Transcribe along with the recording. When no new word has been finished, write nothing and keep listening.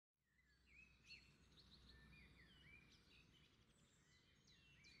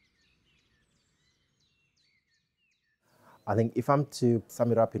I think if I'm to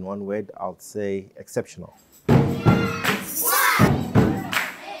sum it up in one word, I would say exceptional.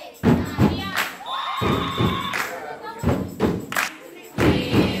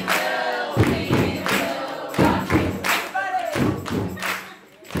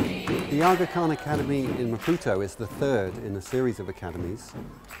 The Aga Khan Academy in Maputo is the third in a series of academies.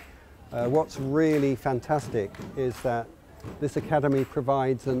 What's really fantastic is that this academy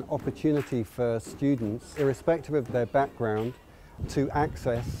provides an opportunity for students, irrespective of their background, to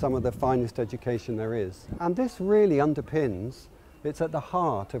access some of the finest education there is. And this really underpins, it's at the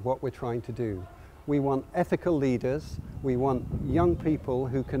heart of what we're trying to do. We want ethical leaders, we want young people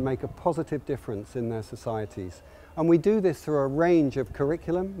who can make a positive difference in their societies. And we do this through a range of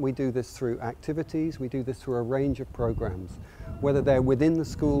curriculum, we do this through activities, we do this through a range of programs, whether they're within the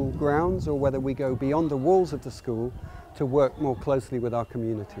school grounds or whether we go beyond the walls of the school to work more closely with our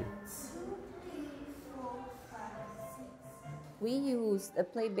community. We used a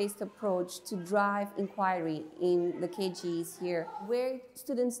play-based approach to drive inquiry in the KGs here, where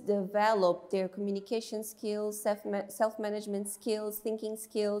students develop their communication skills, self-management skills, thinking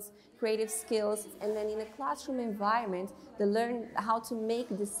skills, creative skills, and then in a classroom environment, they learn how to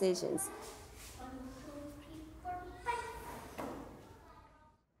make decisions.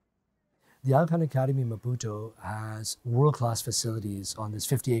 The Aga Khan Academy in Maputo has world-class facilities on this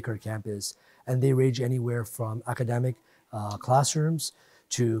 50-acre campus, and they range anywhere from academic classrooms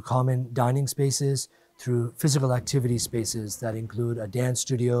to common dining spaces through physical activity spaces that include a dance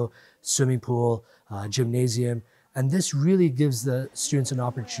studio, swimming pool, gymnasium. And this really gives the students an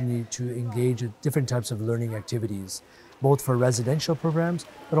opportunity to engage with different types of learning activities, both for residential programs,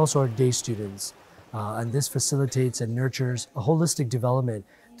 but also our day students. And this facilitates and nurtures a holistic development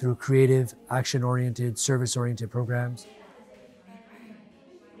through creative, action-oriented, service-oriented programs.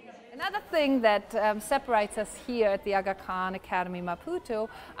 Another thing that separates us here at the Aga Khan Academy Maputo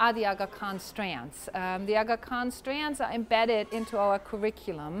are the Aga Khan strands. The Aga Khan strands are embedded into our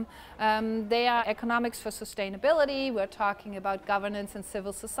curriculum. They are economics for sustainability, we're talking about governance and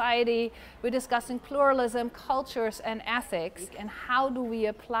civil society, we're discussing pluralism, cultures and ethics, and how do we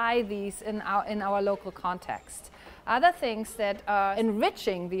apply these in our local context. Other things that are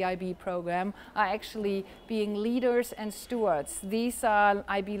enriching the IB program are actually being leaders and stewards. These are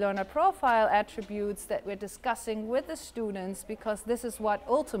IB learner profile attributes that we're discussing with the students, because this is what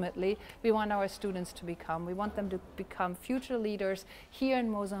ultimately we want our students to become. We want them to become future leaders here in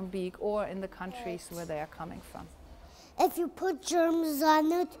Mozambique or in the countries where they are coming from. If you put germs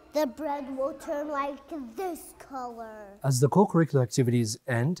on it, the bread will turn like this color. As the co-curricular activities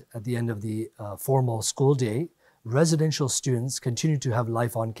end at the end of the formal school day, residential students continue to have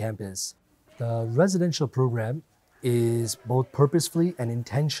life on campus. The residential program is both purposefully and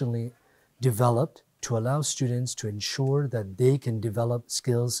intentionally developed to allow students to ensure that they can develop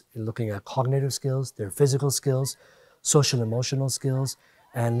skills in looking at cognitive skills, their physical skills, social emotional skills,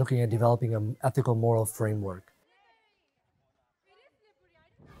 and looking at developing an ethical moral framework.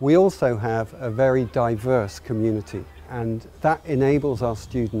 We also have a very diverse community, and that enables our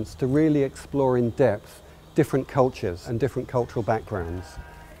students to really explore in depth different cultures and different cultural backgrounds.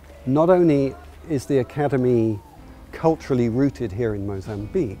 Not only is the Academy culturally rooted here in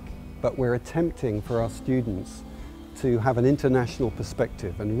Mozambique, but we're attempting for our students to have an international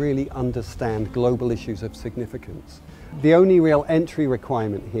perspective and really understand global issues of significance. The only real entry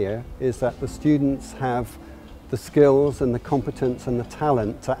requirement here is that the students have the skills and the competence and the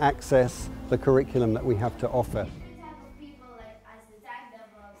talent to access the curriculum that we have to offer.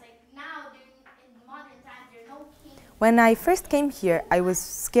 When I first came here, I was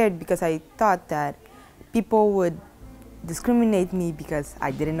scared because I thought that people would discriminate me because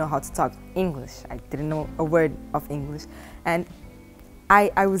I didn't know how to talk English. I didn't know a word of English. And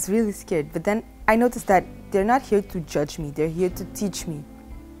I was really scared. But then I noticed that they're not here to judge me. They're here to teach me.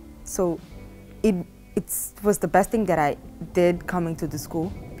 So it was the best thing that I did coming to the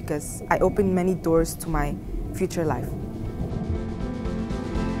school, because I opened many doors to my future life.